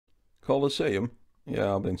Colosseum?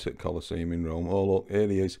 Yeah, I've been to the Colosseum in Rome. Oh, look, here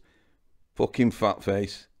he is. Fucking fat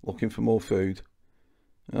face. Looking for more food.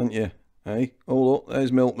 Aren't you? Hey? Oh, look,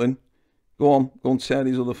 there's Milkman. Go on. Go and tear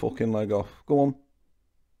his other fucking leg off. Go on.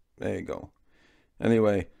 There you go.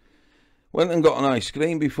 Anyway, went and got an ice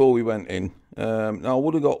cream before we went in. Now, I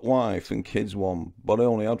would have got wife and kids one, but I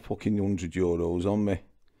only had fucking €100 on me.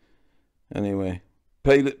 Anyway,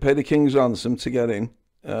 pay the king's ransom to get in,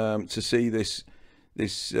 to see this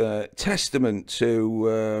testament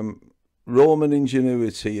to Roman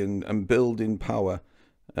ingenuity and building power,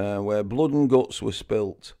 where blood and guts were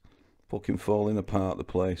spilt. Fucking falling apart, the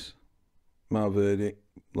place. My verdict,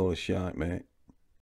 load of shite, mate.